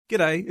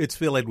G'day, it's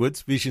Phil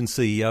Edwards, Vision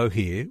CEO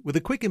here, with a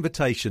quick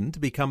invitation to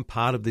become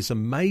part of this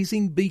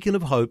amazing beacon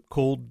of hope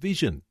called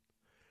Vision.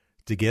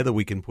 Together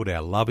we can put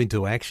our love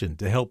into action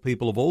to help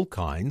people of all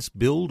kinds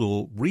build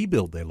or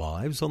rebuild their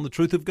lives on the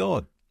truth of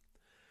God.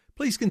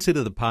 Please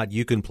consider the part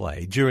you can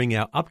play during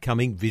our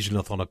upcoming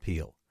Visionathon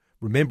appeal,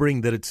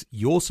 remembering that it's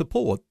your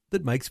support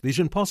that makes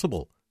Vision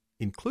possible,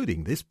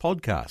 including this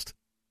podcast.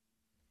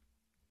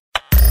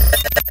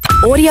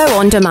 Audio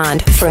on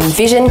demand from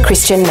Vision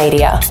Christian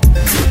Media.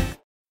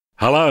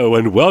 Hello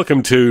and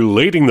welcome to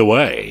Leading the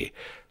Way.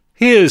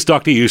 Here's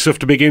Dr. Yusuf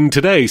to begin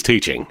today's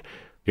teaching.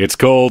 It's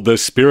called The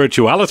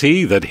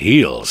Spirituality That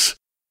Heals.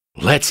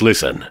 Let's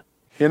listen.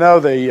 You know,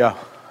 the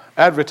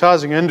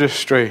advertising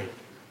industry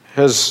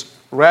has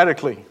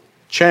radically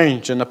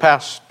changed in the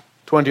past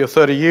 20 or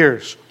 30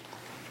 years.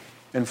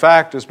 In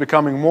fact, it's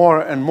becoming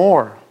more and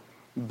more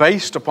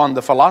based upon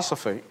the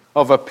philosophy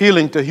of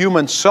appealing to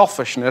human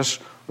selfishness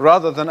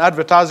rather than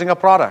advertising a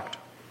product.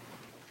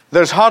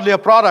 There's hardly a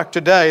product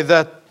today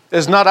that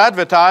is not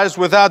advertised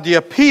without the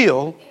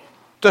appeal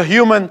to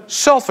human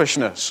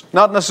selfishness,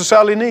 not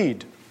necessarily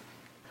need.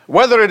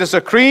 Whether it is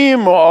a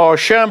cream or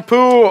shampoo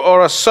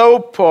or a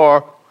soap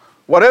or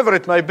whatever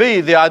it may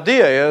be, the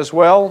idea is,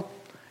 well,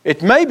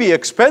 it may be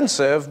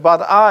expensive,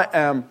 but I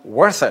am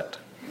worth it.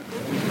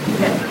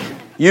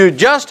 You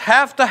just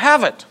have to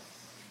have it,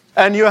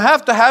 and you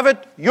have to have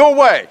it your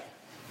way.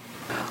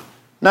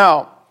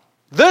 Now,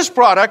 this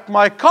product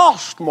might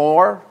cost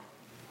more,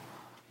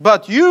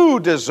 but you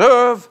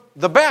deserve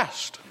the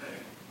best.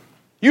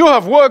 You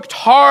have worked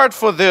hard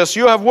for this.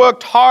 You have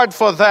worked hard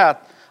for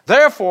that.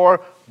 Therefore,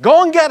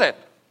 go and get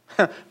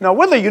it. Now,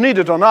 whether you need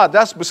it or not,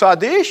 that's beside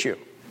the issue.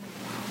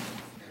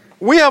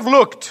 We have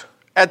looked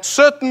at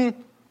certain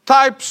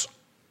types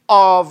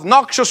of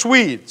noxious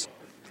weeds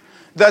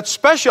that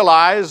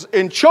specialize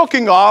in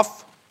choking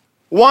off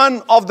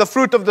one of the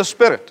fruit of the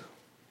Spirit.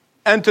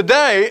 And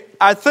today,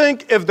 I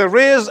think if there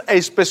is a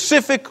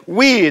specific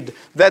weed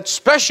that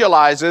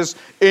specializes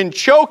in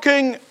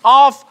choking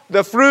off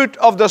the fruit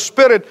of the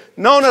Spirit,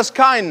 known as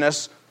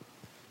kindness,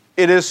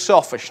 it is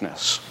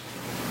selfishness.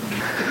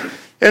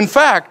 In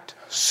fact,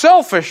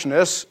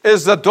 selfishness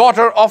is the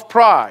daughter of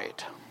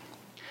pride.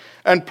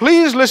 And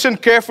please listen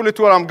carefully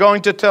to what I'm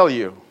going to tell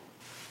you.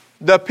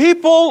 The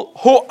people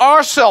who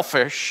are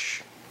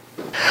selfish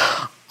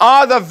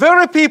are the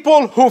very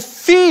people who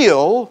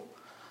feel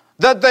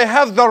that they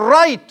have the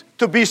right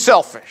to be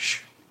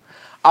selfish.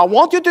 I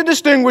want you to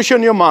distinguish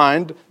in your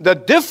mind the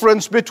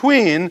difference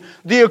between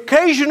the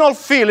occasional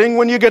feeling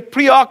when you get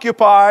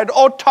preoccupied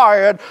or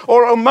tired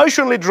or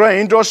emotionally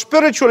drained or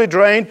spiritually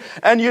drained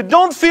and you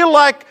don't feel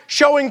like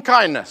showing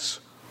kindness.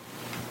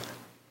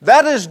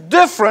 That is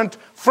different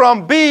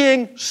from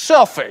being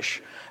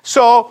selfish.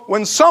 So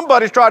when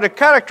somebody tries to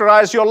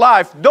characterize your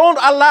life, don't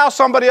allow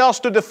somebody else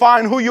to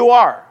define who you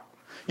are.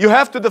 You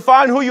have to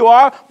define who you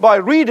are by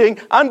reading,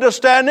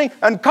 understanding,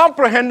 and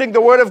comprehending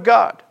the Word of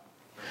God.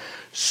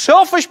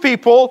 Selfish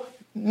people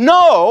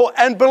know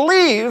and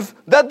believe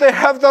that they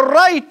have the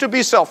right to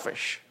be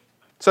selfish.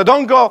 So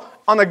don't go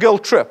on a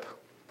guilt trip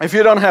if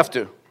you don't have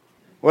to.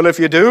 Well, if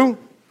you do,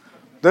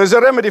 there's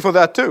a remedy for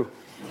that too.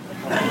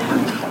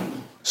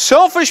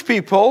 Selfish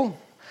people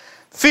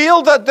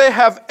feel that they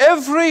have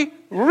every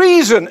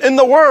reason in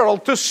the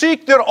world to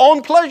seek their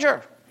own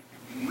pleasure.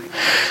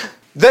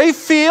 They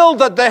feel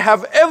that they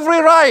have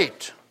every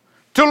right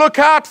to look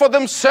out for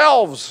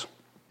themselves.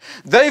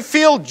 They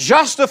feel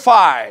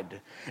justified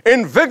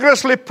in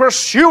vigorously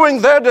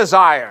pursuing their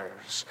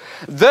desires.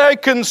 They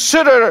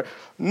consider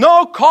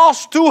no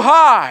cost too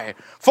high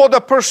for the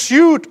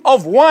pursuit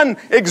of one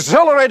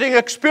exhilarating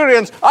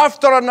experience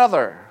after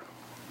another.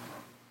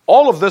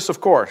 All of this, of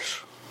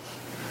course,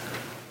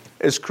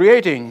 is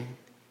creating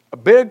a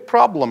big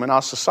problem in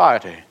our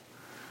society.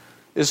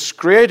 Is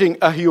creating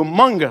a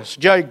humongous,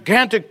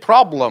 gigantic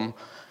problem,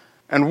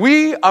 and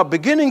we are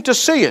beginning to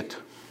see it.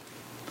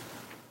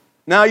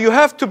 Now, you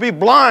have to be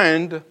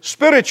blind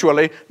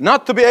spiritually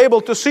not to be able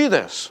to see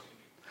this.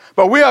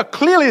 But we are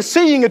clearly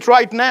seeing it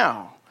right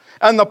now.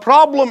 And the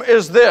problem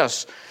is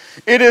this.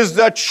 It is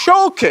the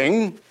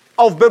choking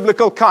of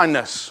biblical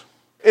kindness.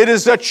 It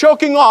is the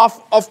choking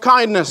off of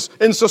kindness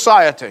in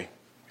society.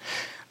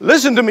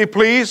 Listen to me,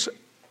 please.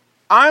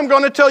 I'm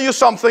going to tell you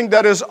something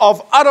that is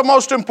of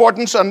uttermost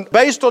importance and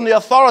based on the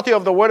authority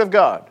of the Word of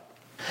God.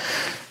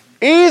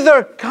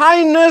 Either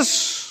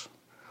kindness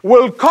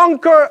will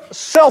conquer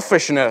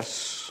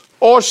selfishness,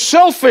 or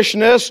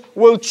selfishness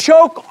will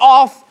choke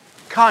off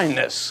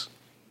kindness.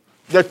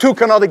 The two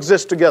cannot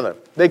exist together.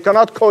 They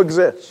cannot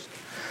coexist.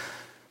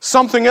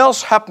 Something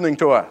else happening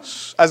to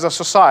us as a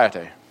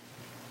society.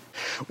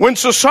 When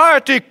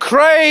society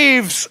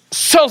craves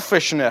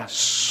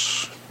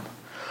selfishness,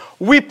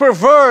 we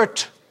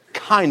pervert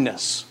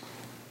kindness.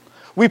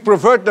 We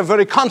pervert the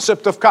very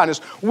concept of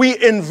kindness.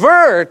 We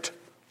invert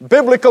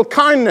biblical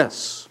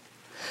kindness.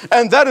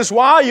 And that is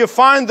why you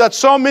find that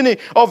so many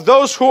of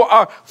those who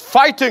are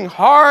fighting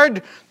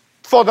hard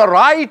for the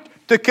right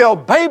to kill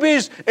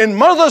babies in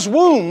mothers'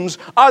 wombs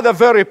are the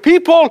very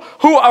people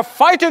who are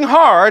fighting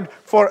hard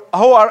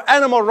who are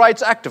animal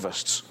rights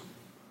activists.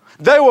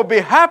 They will be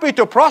happy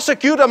to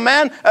prosecute a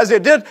man, as they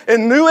did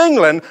in New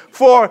England,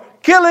 for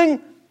killing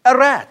a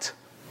rat.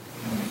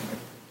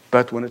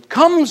 But when it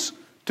comes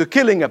to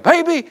killing a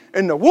baby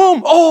in the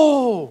womb,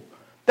 oh,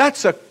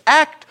 that's an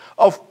act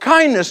of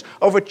kindness,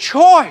 of a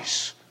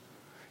choice.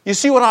 You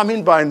see what I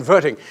mean by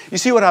inverting? You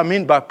see what I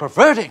mean by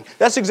perverting?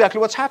 That's exactly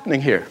what's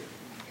happening here.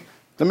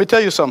 Let me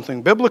tell you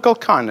something. Biblical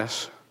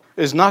kindness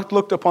is not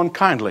looked upon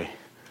kindly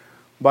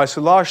by a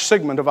large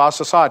segment of our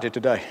society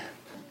today.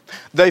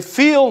 They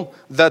feel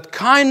that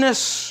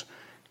kindness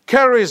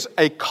carries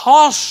a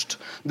cost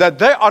that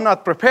they are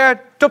not prepared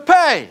to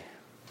pay.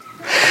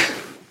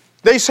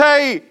 They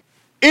say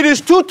it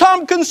is too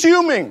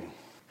time-consuming.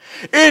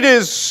 It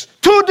is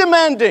too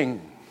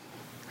demanding.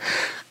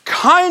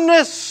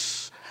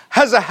 Kindness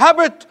has a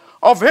habit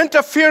of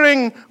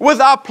interfering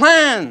with our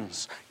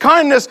plans.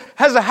 Kindness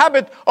has a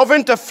habit of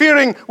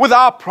interfering with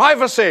our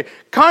privacy.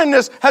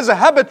 Kindness has a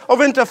habit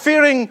of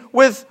interfering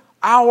with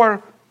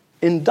our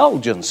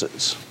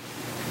indulgences.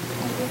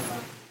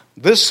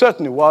 This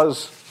certainly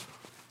was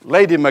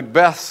Lady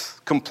Macbeth's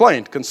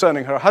complaint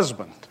concerning her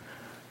husband,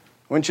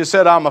 when she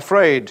said, "I'm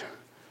afraid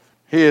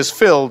he is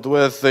filled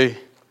with the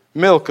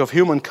milk of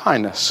human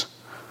kindness."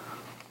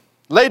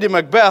 Lady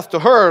Macbeth, to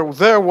her,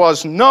 there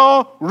was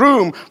no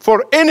room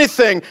for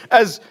anything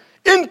as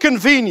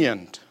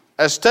inconvenient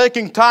as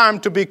taking time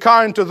to be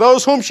kind to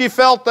those whom she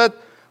felt that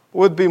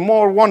would be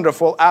more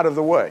wonderful out of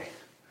the way.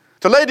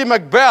 To Lady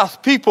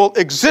Macbeth, people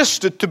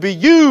existed to be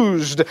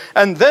used,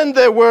 and then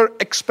they were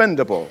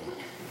expendable.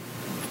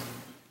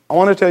 I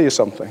want to tell you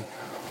something.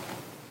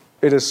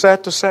 It is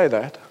sad to say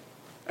that,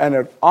 and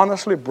it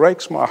honestly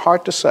breaks my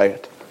heart to say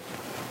it.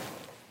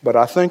 But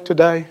I think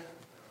today,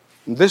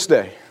 this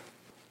day,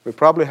 we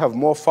probably have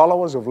more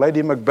followers of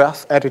Lady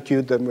Macbeth's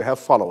attitude than we have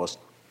followers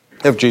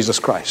of Jesus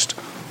Christ.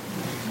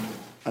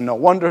 And no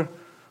wonder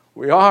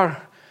we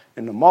are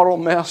in the moral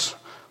mess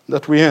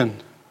that we're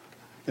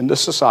in this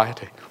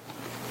society.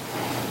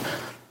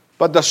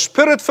 But the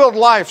Spirit-filled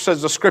life,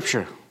 says the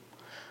Scripture,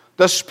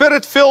 the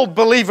Spirit-filled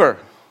believer,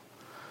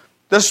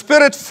 the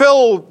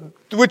Spirit-filled,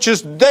 which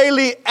is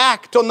daily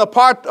act on the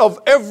part of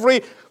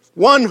every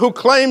one who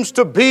claims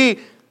to be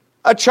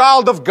a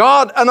child of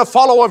God and a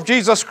follower of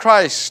Jesus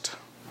Christ,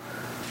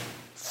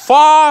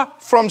 far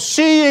from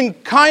seeing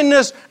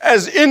kindness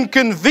as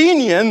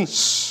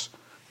inconvenience,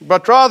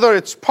 but rather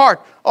it's part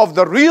of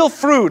the real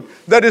fruit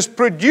that is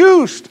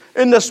produced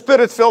in the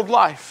Spirit-filled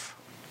life.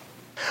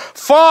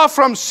 Far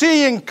from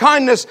seeing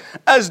kindness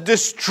as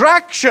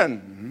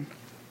distraction,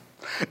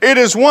 it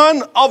is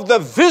one of the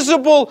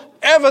visible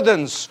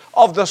evidence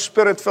of the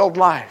Spirit-filled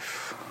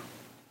life.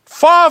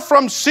 Far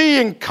from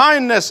seeing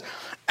kindness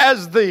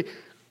as the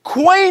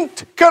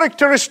quaint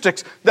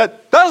characteristics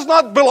that does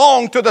not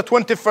belong to the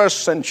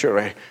 21st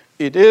century.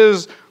 It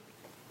is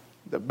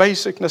the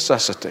basic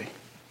necessity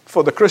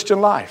for the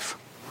Christian life.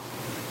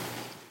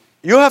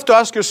 You have to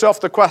ask yourself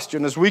the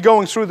question as we're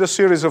going through this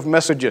series of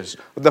messages,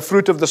 the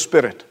fruit of the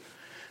Spirit,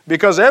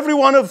 because every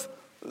one of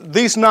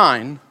these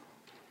 9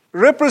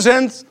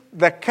 represents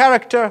the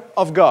character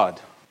of God.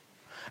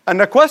 And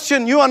the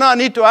question you and I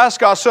need to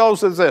ask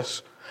ourselves is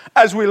this: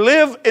 as we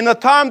live in a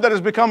time that is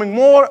becoming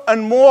more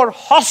and more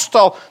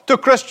hostile to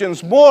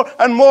Christians, more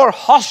and more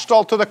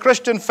hostile to the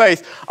Christian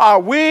faith, are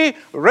we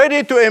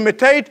ready to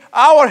imitate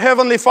our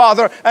Heavenly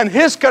Father and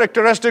His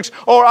characteristics,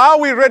 or are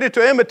we ready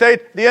to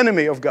imitate the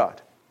enemy of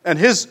God and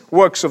his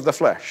works of the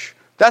flesh?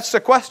 That's the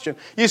question.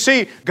 You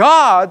see,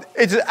 God,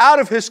 it is out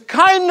of His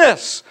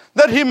kindness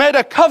that He made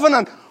a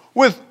covenant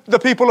with the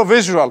people of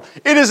Israel.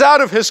 It is out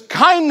of His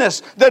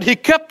kindness that He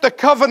kept the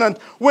covenant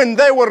when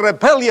they were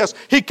rebellious.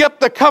 He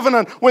kept the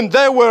covenant when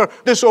they were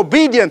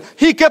disobedient.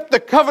 He kept the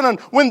covenant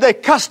when they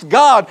cussed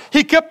God.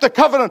 He kept the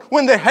covenant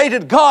when they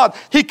hated God.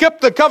 He kept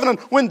the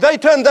covenant when they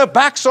turned their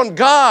backs on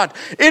God.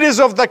 It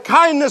is of the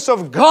kindness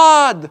of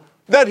God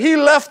that He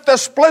left the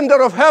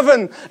splendor of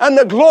heaven and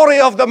the glory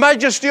of the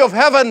majesty of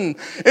heaven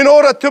in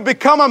order to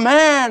become a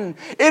man.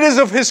 It is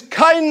of His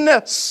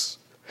kindness.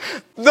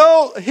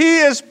 Though He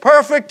is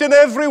perfect in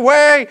every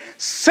way,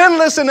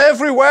 sinless in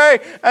every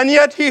way, and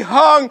yet He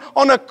hung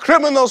on a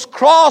criminal's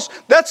cross.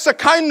 That's the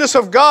kindness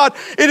of God.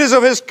 It is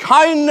of His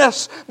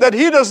kindness that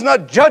He does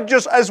not judge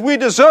us as we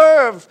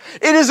deserve.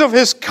 It is of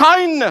His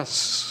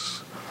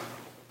kindness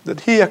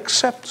that He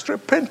accepts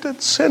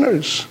repentant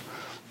sinners.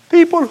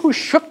 People who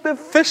shook their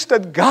fist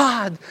at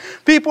God.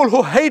 People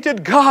who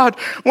hated God.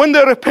 When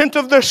they repent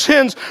of their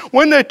sins,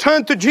 when they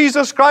turn to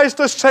Jesus Christ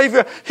as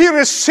Savior, He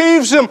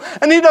receives them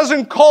and He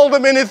doesn't call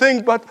them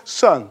anything but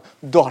son,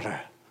 daughter.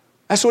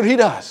 That's what He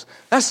does.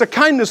 That's the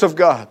kindness of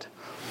God.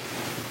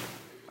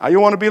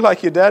 You want to be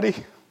like your daddy?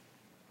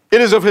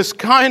 It is of His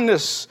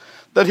kindness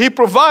that He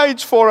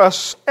provides for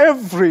us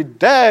every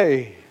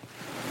day.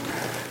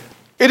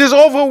 It is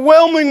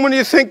overwhelming when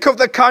you think of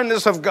the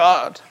kindness of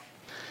God.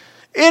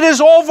 It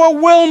is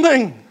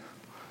overwhelming.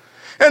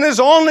 And it's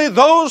only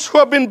those who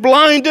have been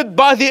blinded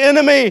by the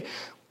enemy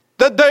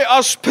that they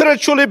are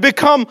spiritually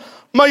become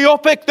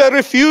myopic. They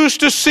refuse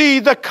to see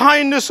the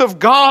kindness of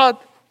God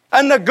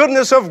and the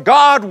goodness of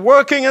God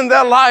working in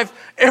their life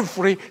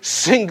every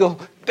single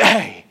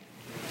day.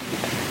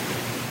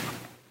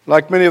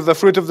 Like many of the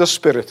fruit of the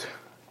Spirit,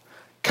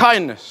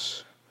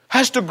 kindness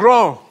has to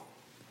grow.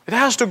 It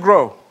has to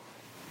grow.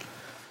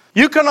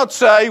 You cannot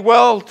say,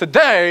 well,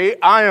 today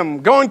I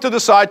am going to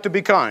decide to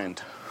be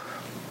kind.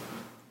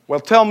 Well,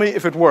 tell me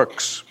if it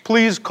works.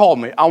 Please call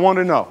me. I want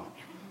to know.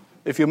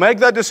 If you make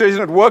that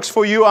decision, it works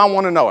for you, I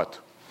want to know it.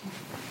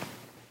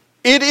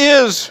 It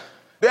is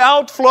the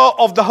outflow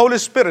of the Holy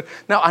Spirit.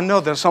 Now, I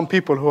know there's some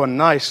people who are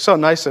nice, so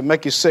nice they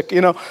make you sick.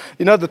 You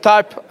know the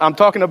type I'm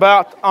talking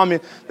about? I mean,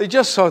 they're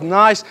just so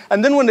nice.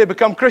 And then when they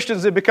become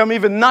Christians, they become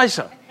even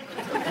nicer.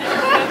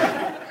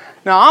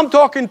 Now, I'm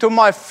talking to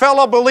my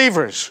fellow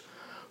believers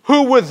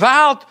who,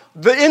 without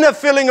the inner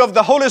filling of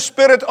the Holy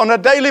Spirit on a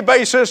daily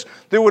basis,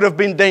 they would have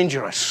been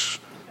dangerous.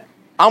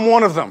 I'm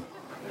one of them.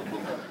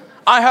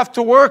 I have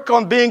to work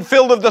on being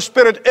filled with the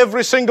Spirit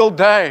every single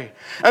day.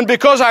 And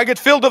because I get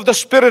filled of the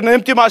Spirit and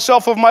empty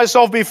myself of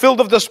myself, be filled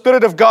of the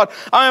Spirit of God,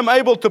 I am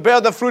able to bear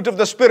the fruit of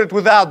the Spirit.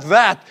 Without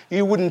that,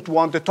 you wouldn't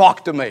want to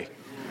talk to me.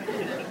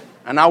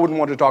 And I wouldn't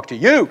want to talk to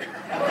you.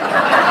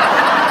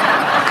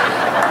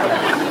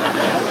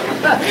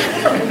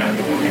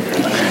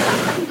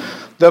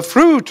 The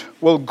fruit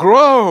will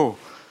grow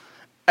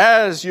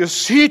as you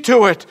see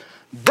to it.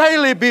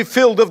 Daily be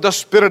filled of the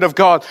Spirit of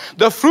God.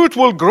 The fruit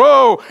will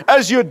grow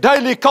as you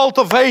daily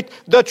cultivate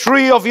the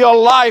tree of your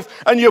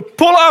life and you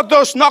pull out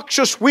those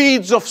noxious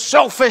weeds of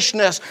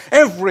selfishness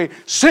every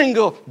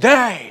single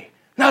day,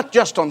 not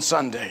just on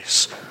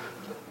Sundays.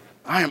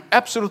 I am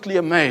absolutely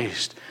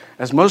amazed.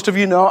 As most of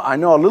you know, I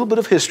know a little bit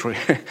of history,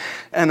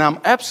 and I'm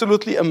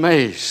absolutely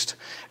amazed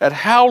at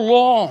how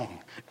long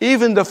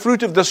even the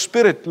fruit of the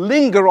Spirit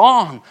linger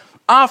on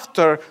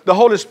after the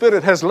Holy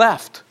Spirit has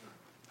left.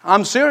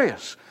 I'm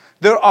serious.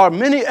 There are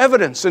many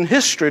evidence in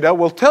history that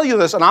will tell you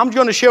this, and I'm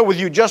going to share with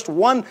you just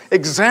one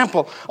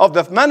example of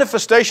the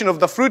manifestation of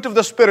the fruit of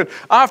the Spirit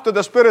after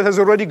the Spirit has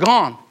already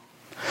gone.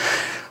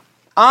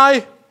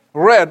 I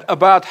read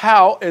about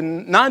how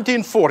in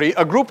 1940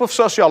 a group of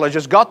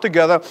sociologists got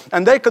together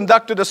and they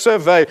conducted a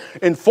survey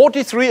in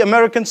 43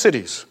 American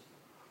cities.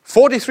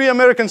 43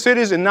 American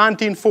cities in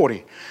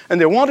 1940. And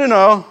they want to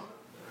know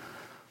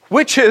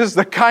which is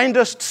the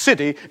kindest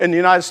city in the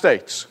United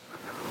States.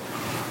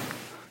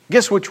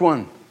 Guess which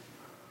one?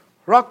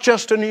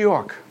 Rochester, New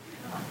York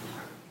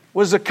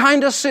was the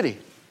kindest city.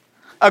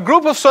 A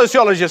group of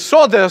sociologists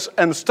saw this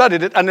and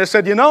studied it, and they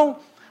said,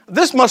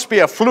 this must be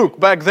a fluke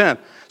back then.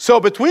 So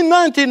between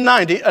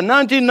 1990 and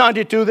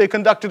 1992, they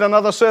conducted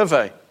another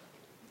survey.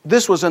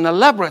 This was an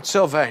elaborate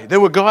survey. They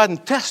would go out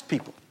and test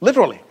people,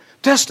 literally,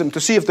 test them to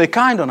see if they're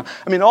kind or not.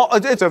 I mean,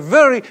 it's a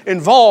very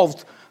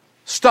involved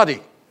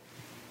study.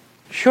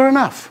 Sure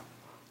enough,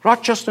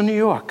 Rochester, New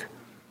York,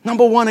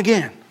 number one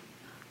again.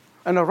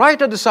 And the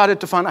writer decided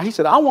to find out. He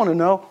said, I want to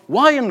know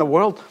why in the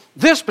world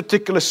this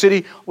particular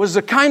city was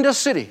the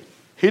kindest city.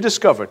 He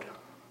discovered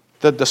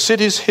that the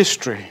city's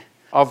history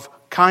of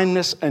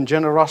kindness and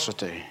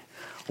generosity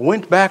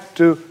went back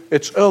to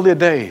its earlier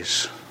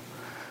days.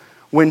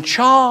 When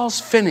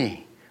Charles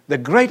Finney, the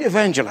great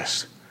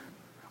evangelist,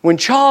 when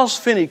Charles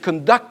Finney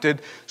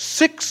conducted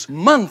 6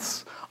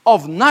 months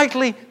of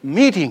nightly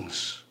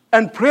meetings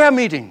and prayer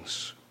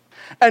meetings.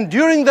 And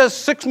during those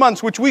 6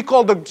 months, which we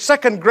call the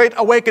Second Great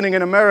Awakening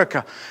in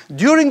America,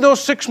 during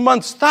those 6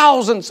 months,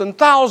 thousands and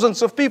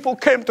thousands of people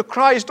came to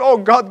Christ. Oh,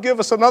 God, give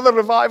us another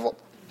revival.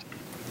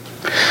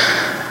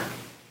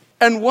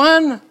 And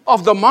one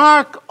of the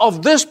mark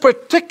of this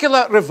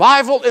particular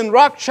revival in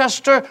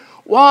Rochester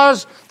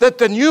was that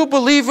the new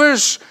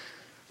believers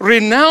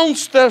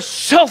renounced their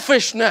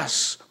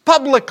selfishness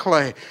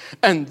publicly,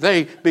 and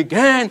they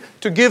began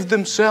to give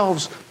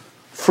themselves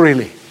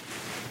freely.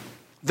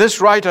 This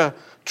writer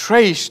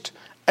traced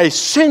a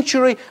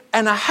century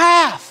and a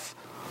half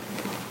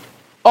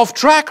of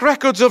track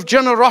records of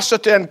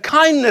generosity and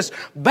kindness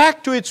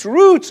back to its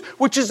roots,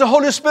 which is the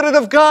Holy Spirit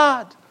of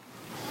God.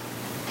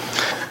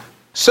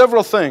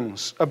 Several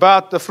things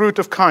about the fruit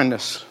of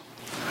kindness.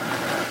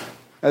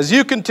 As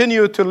you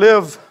continue to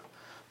live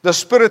the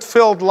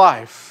Spirit-filled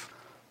life,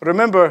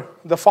 remember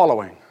the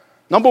following.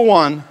 Number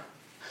one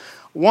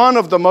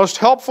of the most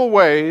helpful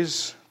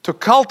ways to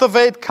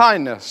cultivate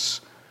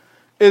kindness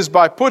is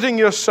by putting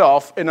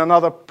yourself in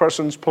another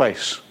person's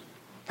place.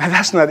 And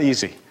that's not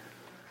easy.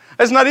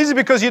 It's not easy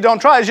because you don't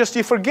try, it's just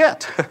you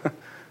forget.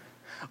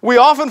 We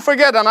often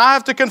forget, and I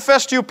have to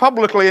confess to you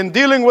publicly, in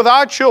dealing with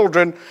our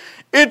children,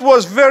 it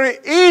was very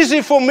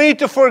easy for me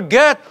to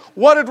forget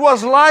what it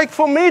was like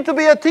for me to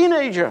be a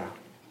teenager.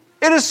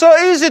 It is so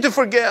easy to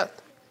forget.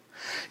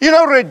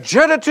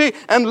 Rigidity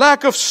and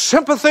lack of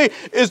sympathy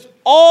is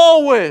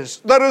always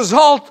the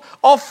result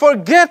of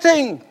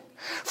forgetting.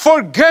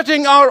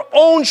 Forgetting our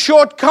own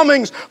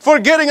shortcomings,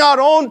 forgetting our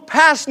own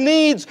past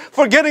needs,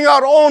 forgetting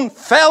our own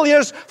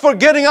failures,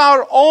 forgetting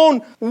our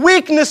own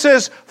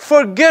weaknesses,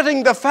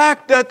 forgetting the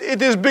fact that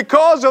it is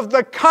because of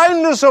the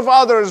kindness of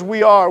others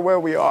we are where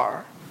we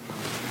are.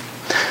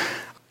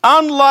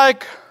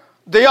 Unlike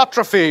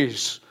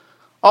Diotrephes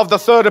of the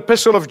third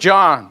epistle of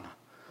John,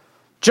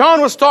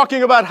 John was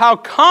talking about how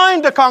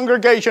kind the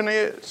congregation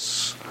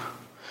is.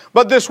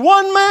 But this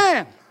one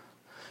man,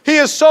 he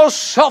is so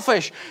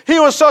selfish, he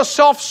was so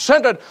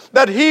self-centered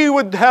that he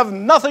would have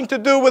nothing to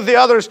do with the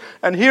others,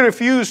 and he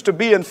refused to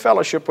be in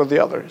fellowship with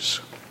the others.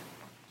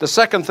 The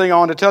second thing I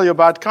want to tell you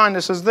about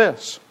kindness is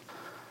this.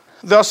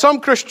 There are some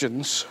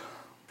Christians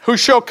who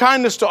show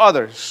kindness to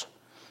others,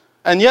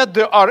 and yet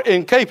they are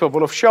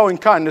incapable of showing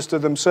kindness to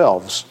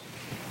themselves.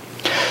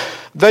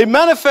 They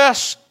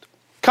manifest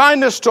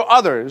kindness to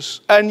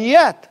others, and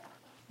yet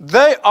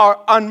they are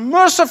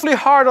unmercifully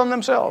hard on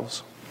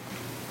themselves.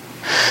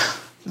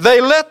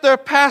 They let their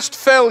past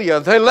failure,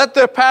 they let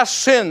their past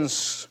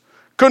sins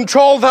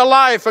control their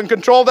life and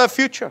control their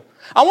future.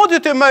 I want you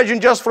to imagine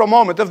just for a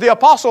moment if the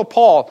Apostle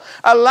Paul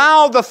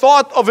allowed the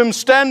thought of him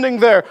standing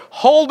there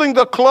holding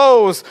the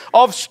clothes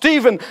of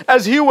Stephen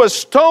as he was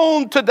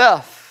stoned to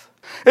death.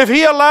 If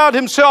he allowed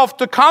himself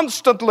to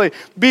constantly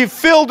be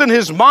filled in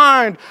his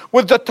mind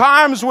with the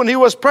times when he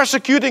was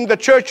persecuting the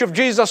church of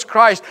Jesus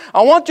Christ,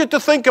 I want you to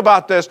think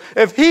about this.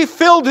 If he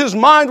filled his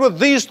mind with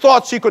these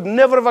thoughts, he could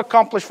never have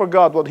accomplished for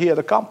God what he had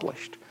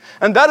accomplished.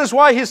 And that is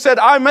why he said,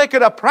 I make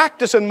it a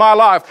practice in my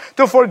life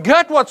to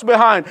forget what's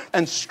behind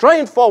and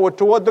strain forward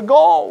toward the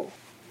goal,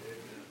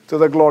 to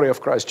the glory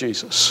of Christ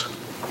Jesus.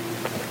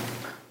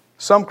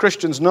 Some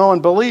Christians know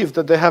and believe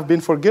that they have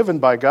been forgiven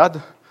by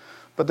God,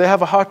 but they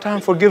have a hard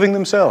time forgiving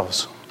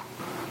themselves.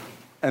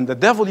 And the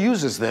devil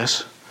uses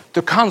this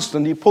to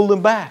constantly pull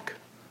them back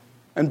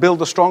and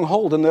build a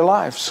stronghold in their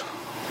lives.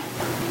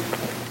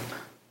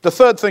 The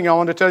third thing I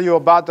want to tell you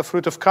about the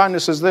fruit of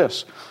kindness is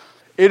this.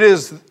 It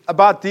is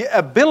about the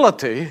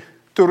ability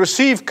to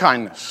receive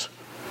kindness.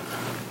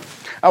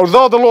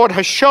 Although the Lord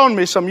has shown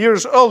me some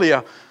years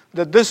earlier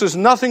that this is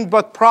nothing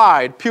but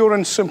pride, pure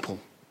and simple,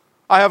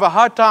 I have a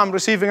hard time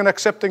receiving and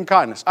accepting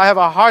kindness. I have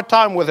a hard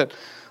time with it.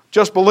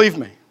 Just believe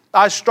me.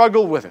 I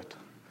struggle with it.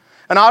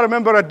 And I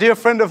remember a dear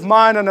friend of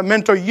mine and a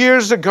mentor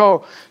years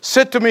ago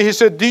said to me, he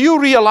said, do you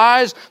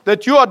realize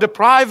that you are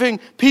depriving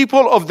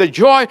people of the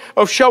joy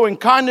of showing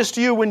kindness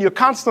to you when you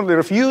constantly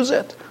refuse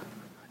it?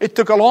 It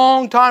took a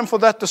long time for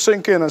that to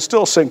sink in and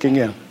still sinking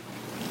in.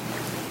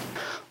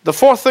 The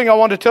fourth thing I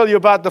want to tell you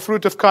about the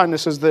fruit of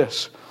kindness is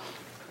this.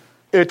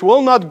 It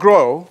will not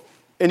grow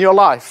in your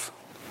life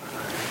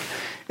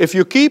if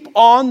you keep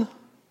on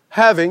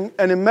having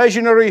an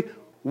imaginary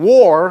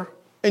war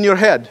in your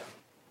head.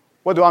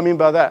 What do I mean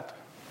by that?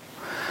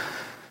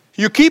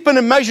 You keep an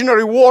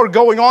imaginary war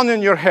going on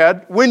in your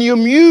head when you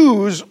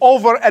muse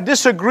over a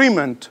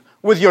disagreement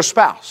with your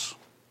spouse,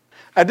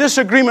 a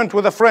disagreement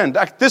with a friend,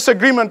 a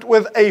disagreement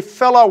with a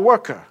fellow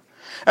worker.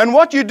 And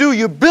what you do,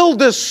 you build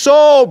this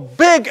so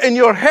big in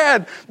your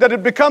head that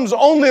it becomes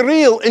only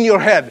real in your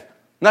head,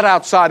 not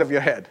outside of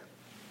your head.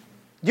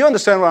 Do you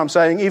understand what I'm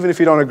saying, even if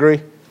you don't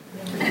agree?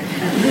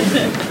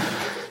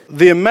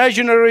 The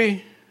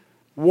imaginary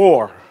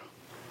war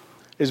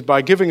is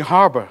by giving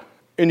harbor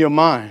in your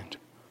mind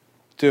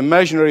to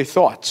imaginary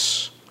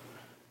thoughts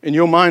in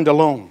your mind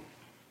alone.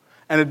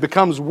 And it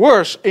becomes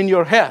worse in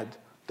your head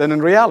than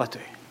in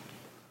reality.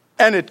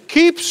 And it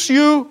keeps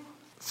you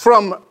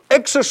from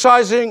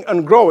exercising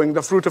and growing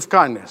the fruit of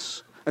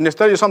kindness. And to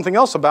tell you something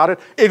else about it,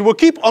 it will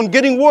keep on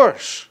getting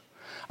worse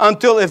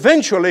until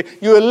eventually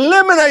you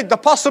eliminate the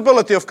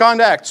possibility of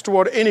kind acts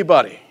toward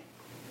anybody.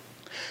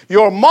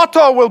 Your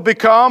motto will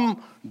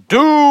become,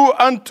 do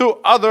unto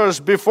others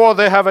before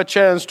they have a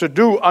chance to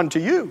do unto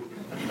you.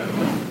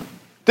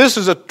 This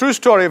is a true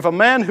story of a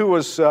man who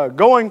was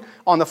going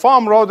on the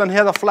farm road and he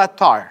had a flat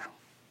tire.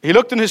 He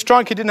looked in his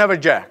trunk, he didn't have a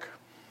jack.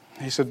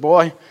 He said,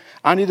 boy,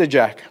 I need a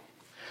jack.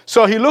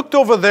 So he looked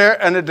over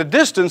there, and at the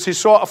distance he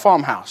saw a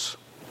farmhouse.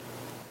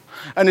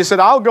 And he said,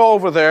 I'll go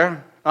over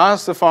there,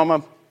 ask the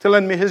farmer to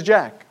lend me his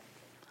jack.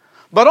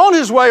 But on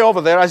his way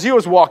over there, as he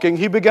was walking,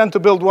 he began to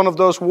build one of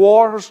those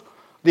wars,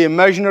 the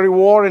imaginary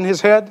war in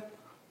his head.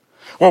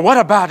 Well, what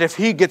about if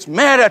he gets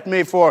mad at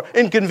me for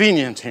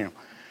inconveniencing him?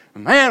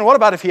 Man, what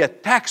about if he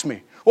attacks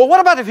me? Well, what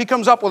about if he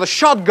comes up with a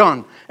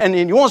shotgun and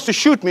he wants to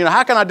shoot me? And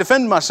how can I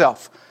defend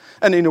myself?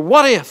 And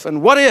what if,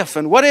 and what if,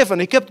 and what if?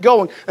 And he kept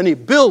going, and he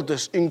built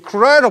this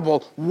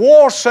incredible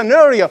war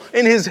scenario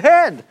in his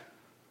head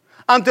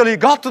until he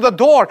got to the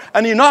door,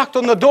 and he knocked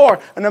on the door,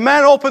 and the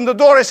man opened the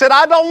door. He said,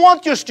 I don't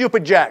want your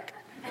stupid jack.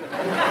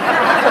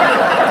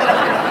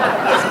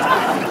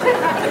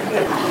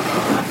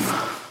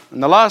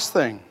 And the last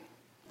thing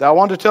that I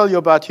want to tell you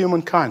about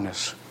human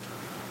kindness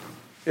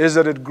is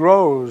that it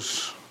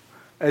grows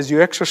as you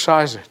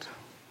exercise it.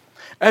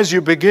 As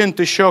you begin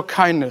to show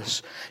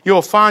kindness,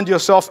 you'll find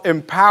yourself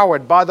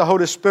empowered by the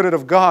Holy Spirit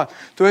of God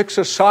to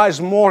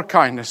exercise more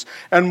kindness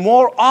and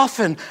more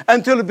often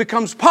until it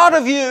becomes part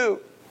of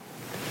you.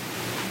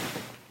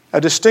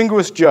 A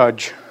distinguished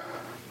judge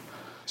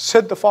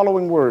said the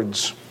following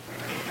words.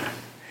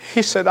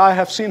 He said, I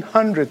have seen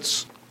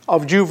hundreds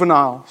of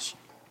juveniles,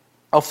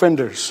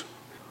 offenders,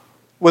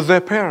 with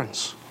their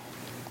parents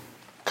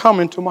come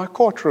into my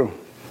courtroom.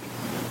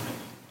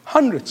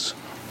 Hundreds.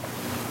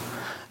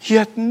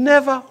 Yet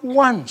never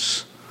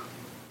once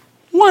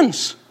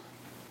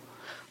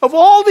of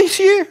all these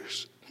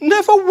years,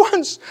 never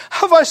once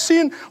have I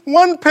seen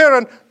one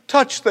parent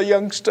touch the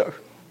youngster,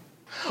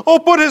 or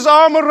put his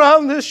arm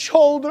around his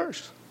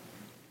shoulders,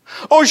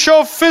 or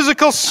show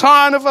physical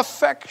sign of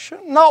affection.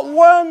 Not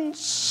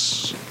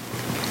once.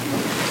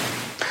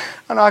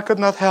 And I could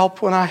not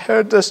help when I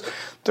heard this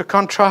to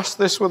contrast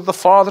this with the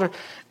father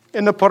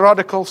in the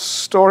prodigal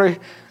story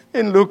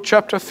in Luke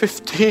chapter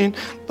 15.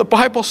 The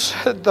Bible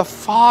said the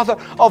father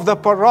of the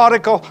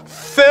prodigal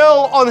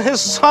fell on his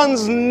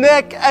son's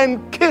neck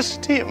and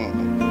kissed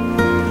him.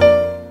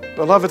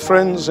 Beloved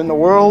friends, in a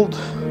world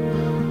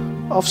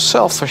of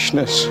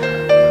selfishness,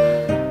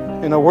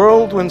 in a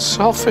world when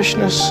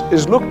selfishness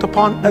is looked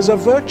upon as a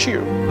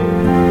virtue,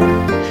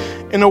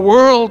 in a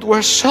world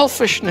where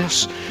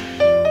selfishness,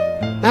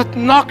 that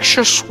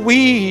noxious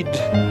weed,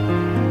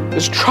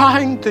 is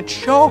trying to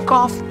choke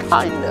off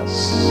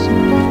kindness,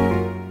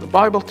 the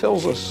Bible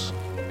tells us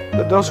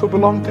that those who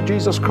belong to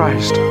Jesus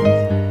Christ,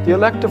 the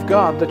elect of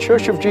God, the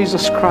church of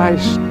Jesus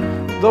Christ,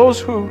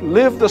 those who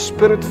live the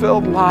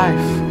Spirit-filled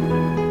life,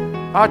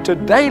 are to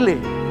daily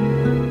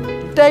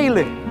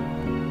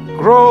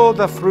grow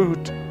the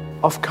fruit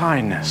of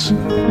kindness.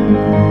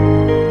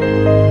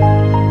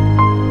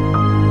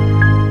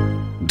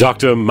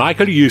 Dr.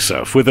 Michael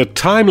Youssef with a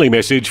timely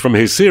message from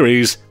his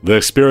series,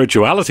 The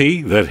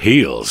Spirituality That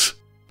Heals.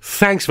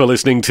 Thanks for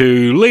listening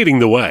to Leading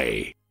the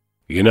Way.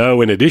 You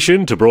know, in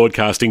addition to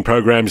broadcasting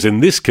programs in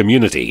this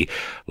community,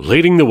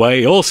 Leading the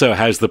Way also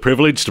has the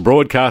privilege to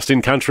broadcast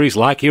in countries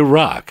like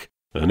Iraq,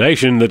 a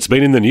nation that's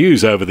been in the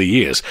news over the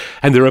years,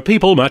 and there are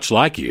people much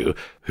like you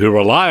who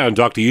rely on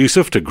Dr.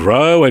 Youssef to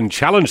grow and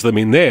challenge them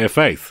in their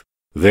faith.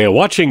 They're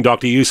watching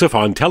Dr. Youssef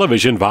on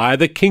television via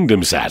the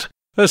KingdomSat,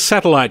 a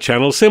satellite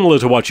channel similar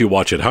to what you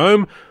watch at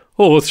home,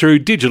 or through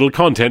digital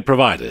content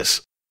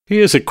providers.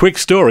 Here's a quick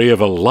story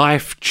of a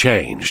life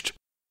changed.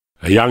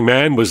 A young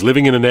man was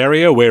living in an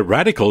area where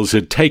radicals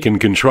had taken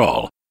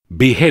control,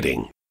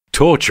 beheading,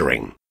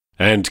 torturing,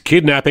 and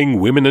kidnapping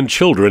women and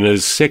children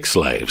as sex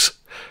slaves.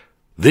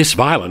 This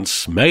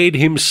violence made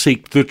him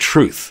seek the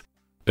truth,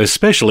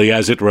 especially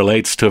as it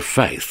relates to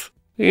faith.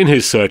 In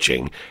his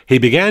searching, he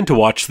began to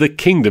watch the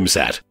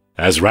KingdomSat,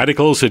 as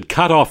radicals had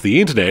cut off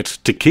the internet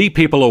to keep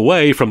people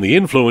away from the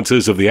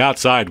influences of the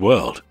outside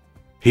world.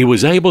 He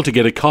was able to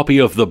get a copy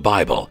of the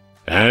Bible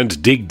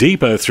and dig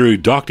deeper through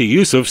Dr.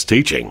 Youssef's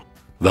teaching.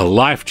 The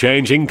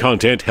life-changing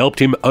content helped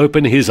him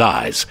open his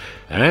eyes,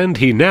 and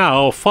he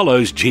now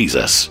follows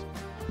Jesus.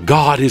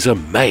 God is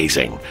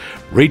amazing,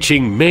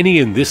 reaching many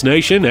in this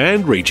nation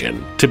and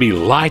region to be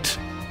light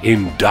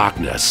in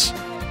darkness.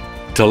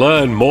 To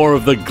learn more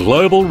of the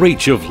global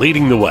reach of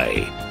Leading the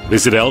Way,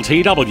 visit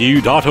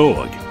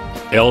ltw.org,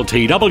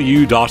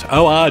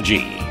 ltw.org.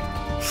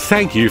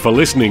 Thank you for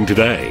listening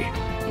today.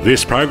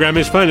 This program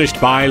is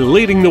furnished by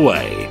Leading the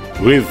Way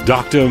with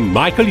Dr.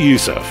 Michael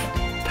Youssef,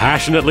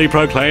 passionately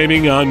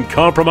proclaiming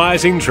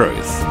uncompromising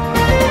truth.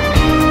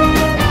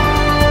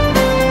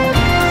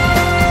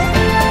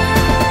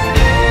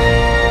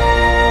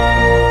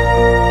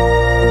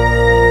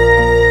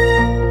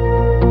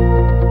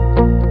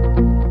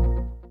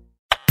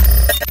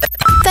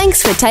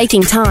 Thanks for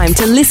taking time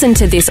to listen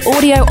to this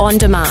audio on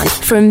demand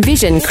from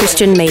Vision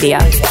Christian Media.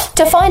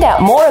 To find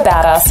out more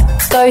about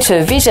us, go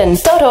to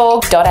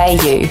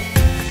vision.org.au.